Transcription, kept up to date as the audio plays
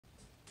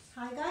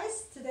Hi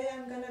guys, today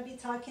I'm going to be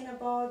talking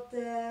about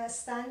the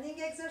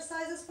standing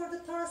exercises for the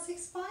thoracic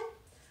spine.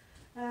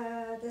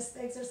 This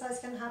exercise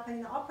can happen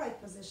in the upright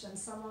position.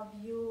 Some of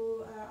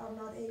you are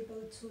not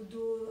able to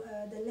do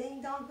the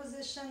laying down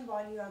position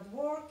while you're at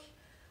work,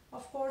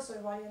 of course,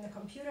 or while you're in the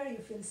computer, you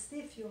feel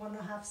stiff. You want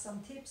to have some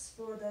tips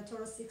for the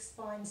thoracic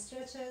spine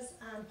stretches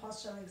and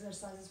postural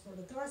exercises for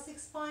the thoracic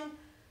spine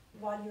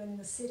while you're in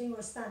the sitting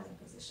or standing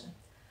position.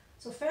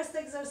 So first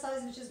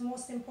exercise, which is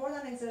most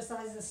important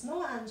exercise, is the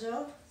snow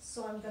angel.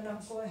 So I'm gonna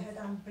go ahead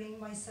and bring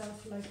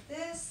myself like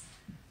this,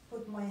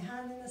 put my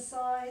hand in the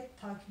side,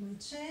 tuck my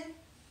chin,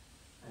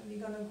 and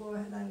we're gonna go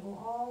ahead and go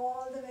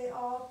all the way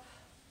up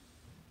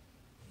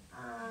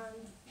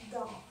and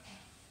down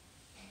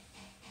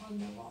on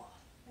the wall.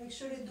 Make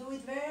sure you do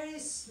it very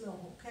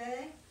slow,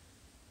 okay?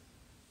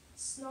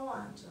 Snow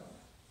angel.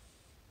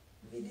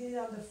 We did it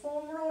on the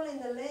foam roll in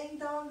the laying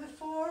down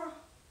before.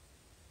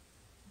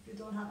 If you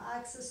don't have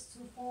access to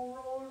foam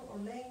roll or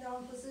laying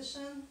down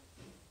position,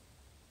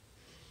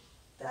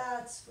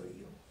 that's for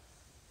you.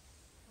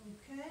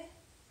 Okay?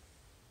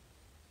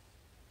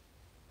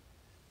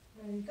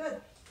 Very good.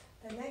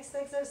 The next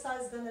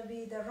exercise is going to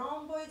be the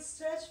rhomboid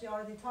stretch. We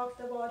already talked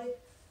about it.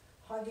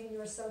 Hugging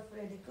yourself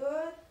really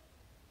good.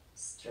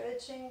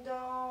 Stretching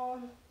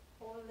down,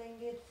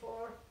 holding it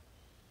for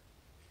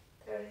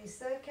 30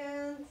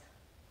 seconds.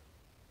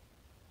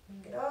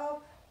 Bring it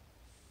up.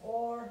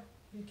 Or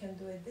you can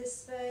do it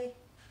this way,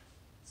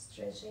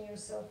 stretching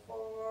yourself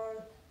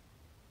forward,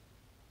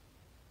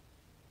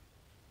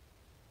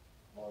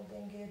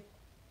 holding it,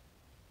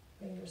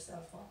 bring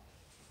yourself up.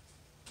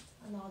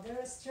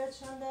 Another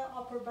stretch on the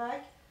upper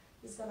back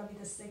is going to be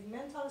the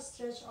segmental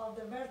stretch of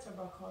the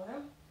vertebral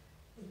column.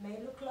 It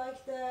may look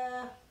like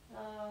the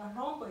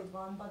rhomboid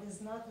one, but it's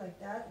not like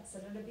that. It's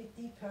a little bit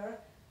deeper,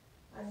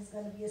 and it's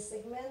going to be a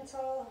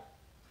segmental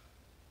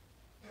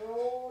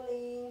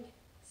rolling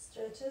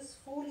stretches,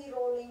 fully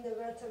rolling the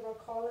vertebral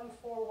column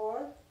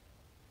forward.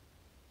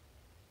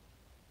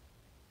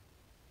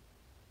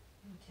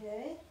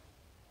 Okay.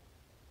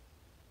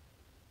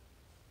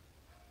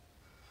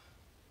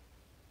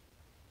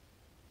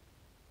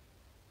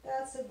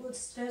 That's a good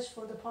stretch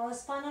for the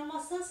paraspinal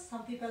muscles.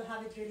 Some people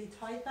have it really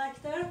tight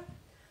back there.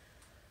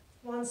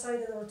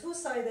 One-sided or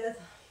two-sided,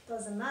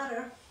 doesn't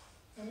matter.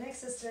 The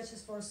next stretch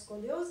is for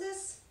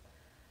scoliosis.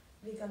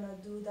 We're gonna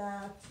do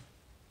that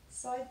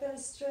side bend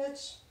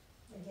stretch.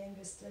 Again,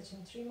 we're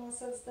stretching three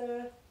muscles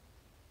there.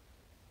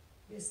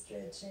 We're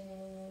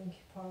stretching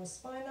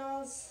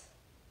paraspinals,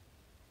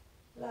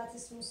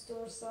 latissimus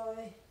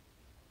dorsi,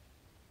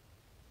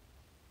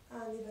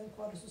 and even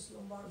quadriceps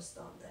lumbaris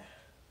down there.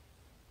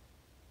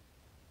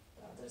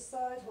 The other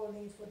side,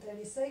 holding it for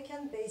 30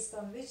 seconds. Based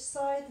on which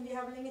side we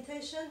have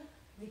limitation,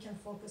 we can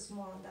focus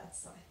more on that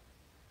side.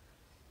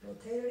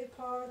 Rotatory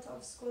part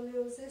of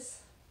scoliosis.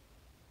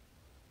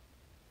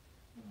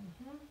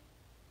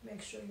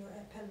 Make sure your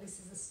pelvis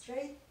is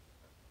straight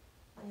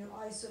and you're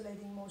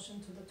isolating motion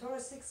to the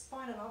thoracic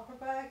spine and upper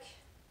back,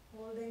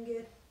 holding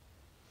it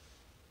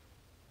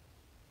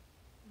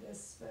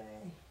this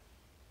way.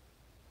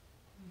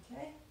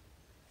 Okay.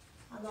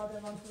 Another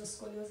one for the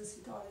scoliosis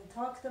we already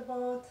talked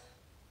about,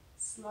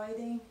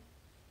 sliding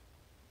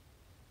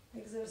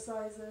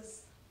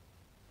exercises.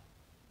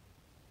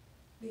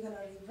 We're going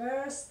to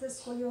reverse the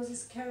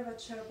scoliosis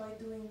curvature by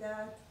doing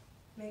that.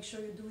 Make sure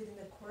you do it in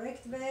the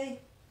correct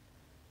way.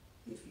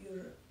 If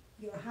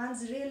your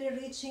hand's really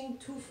reaching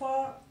too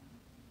far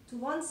to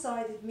one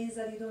side, it means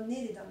that you don't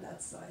need it on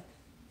that side.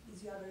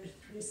 If you have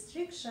a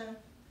restriction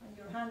and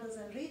your hand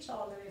doesn't reach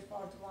all the way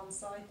far to one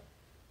side,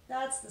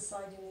 that's the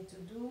side you need to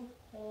do,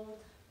 hold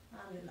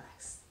and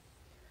relax.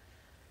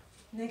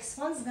 Next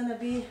one's gonna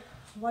be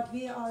what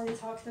we already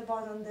talked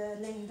about on the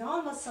laying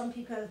down, but some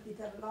people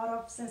with a lot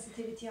of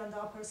sensitivity on the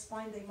upper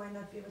spine, they might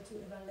not be able to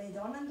even lay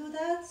down and do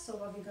that. So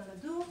what we're gonna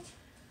do,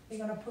 we're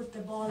going to put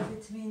the ball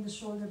between the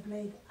shoulder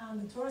blade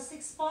and the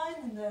thoracic spine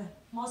in the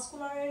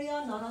muscular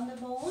area, not on the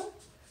bone.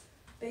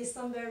 Based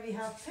on where we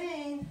have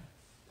pain,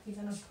 we're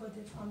going to put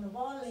it on the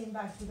wall, lean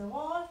back to the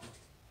wall,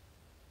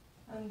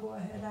 and go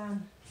ahead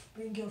and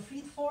bring your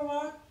feet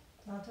forward,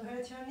 not to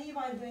hurt your knee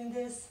while doing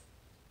this.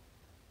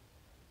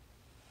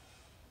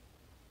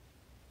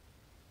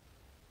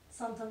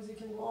 Sometimes you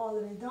can go all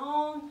the way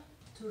down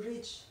to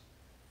reach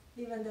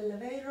even the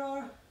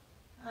levator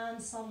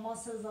and some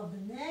muscles of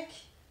the neck.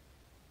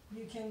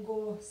 You can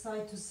go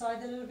side to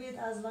side a little bit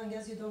as long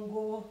as you don't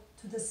go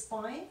to the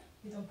spine.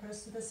 You don't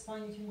press to the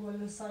spine, you can go a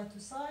little side to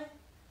side.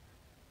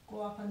 Go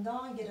up and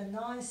down, get a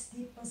nice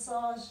deep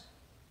massage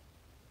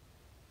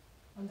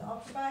on the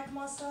upper back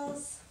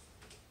muscles.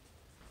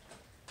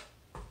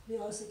 We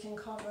also can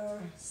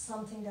cover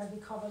something that we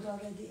covered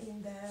already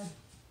in the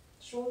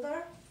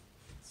shoulder.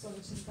 So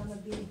which is going to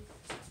be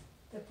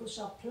the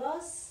push-up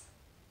plus.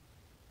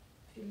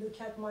 If you look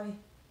at my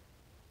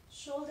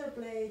shoulder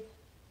blade,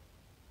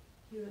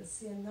 you will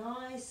see a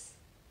nice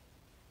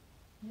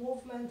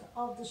movement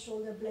of the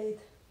shoulder blade.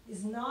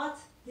 Is not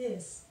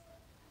this.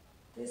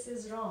 This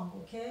is wrong,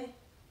 okay?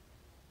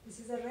 This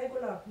is a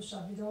regular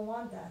push-up. We don't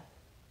want that.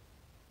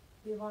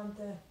 We want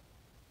the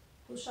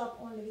Push up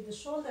only with the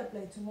shoulder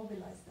blade to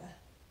mobilize that.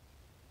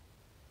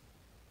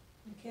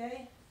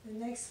 Okay, the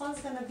next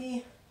one's gonna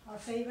be our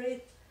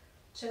favorite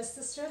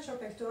chest stretch or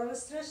pectoral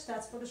stretch.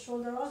 That's for the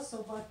shoulder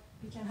also, but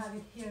we can have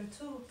it here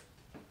too.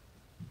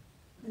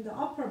 In the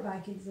upper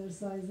back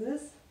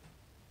exercises,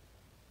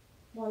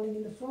 one leg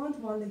in the front,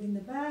 one leg in the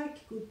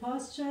back, good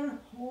posture,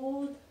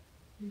 hold.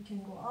 You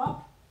can go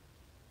up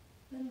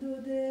and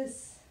do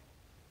this.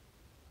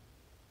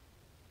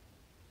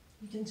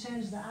 You can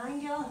change the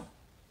angle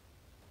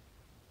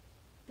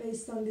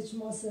based on which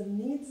muscle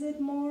needs it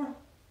more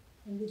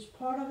and which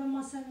part of the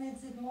muscle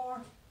needs it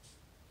more.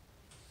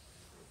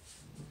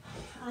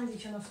 And you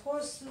can of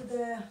course do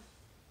the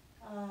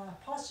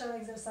postural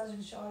exercise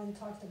which I already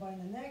talked about in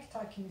the neck,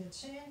 tucking the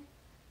chin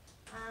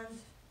and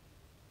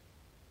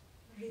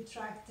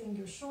retracting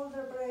your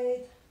shoulder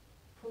blade,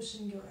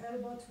 pushing your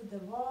elbow to the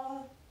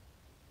wall,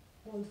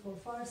 hold for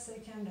 5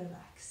 seconds,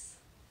 relax.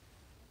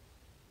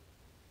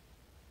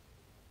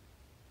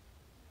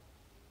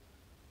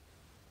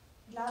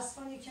 Last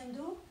one you can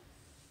do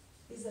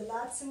is a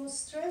latissimus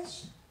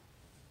stretch.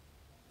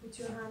 Put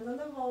your hand on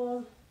the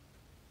wall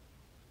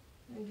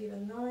and give a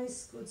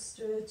nice good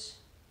stretch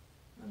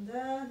on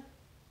that.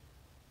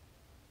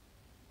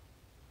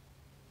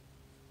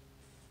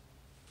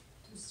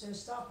 To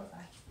stretch the upper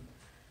back.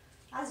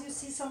 As you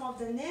see, some of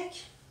the neck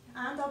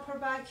and upper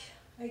back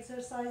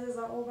exercises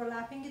are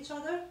overlapping each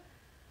other.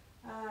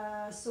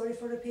 Sorry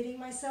for repeating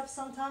myself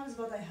sometimes,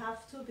 but I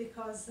have to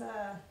because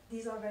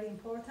these are very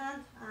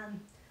important, and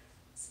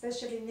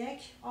especially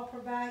neck, upper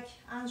back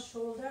and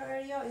shoulder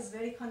area is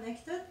very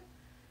connected,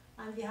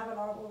 and we have a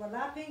lot of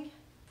overlapping.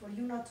 For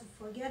you not to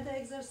forget the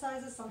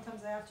exercises,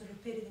 sometimes I have to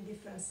repeat it in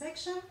different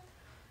sections.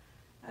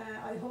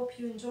 I hope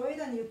you enjoyed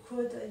and you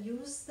could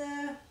use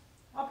the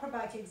upper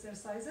back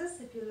exercises.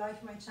 If you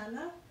like my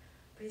channel,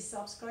 please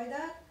subscribe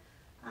that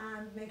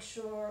and make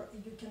sure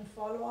you can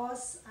follow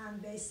us,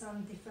 and based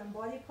on different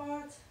body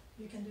parts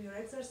you can do your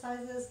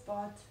exercises,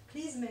 but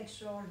please make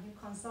sure you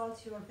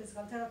consult your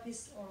physical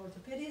therapist or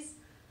orthopedist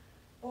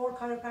or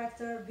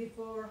chiropractor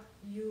before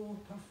you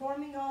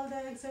performing all the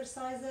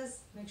exercises.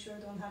 Make sure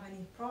you don't have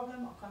any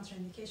problem or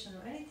contraindication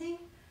or anything,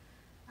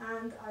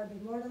 and I'll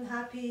be more than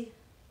happy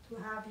to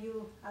have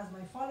you as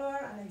my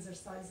follower and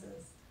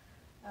exercises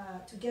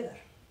together.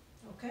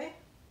 Okay,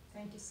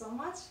 thank you so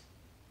much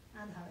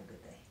and have a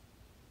good day.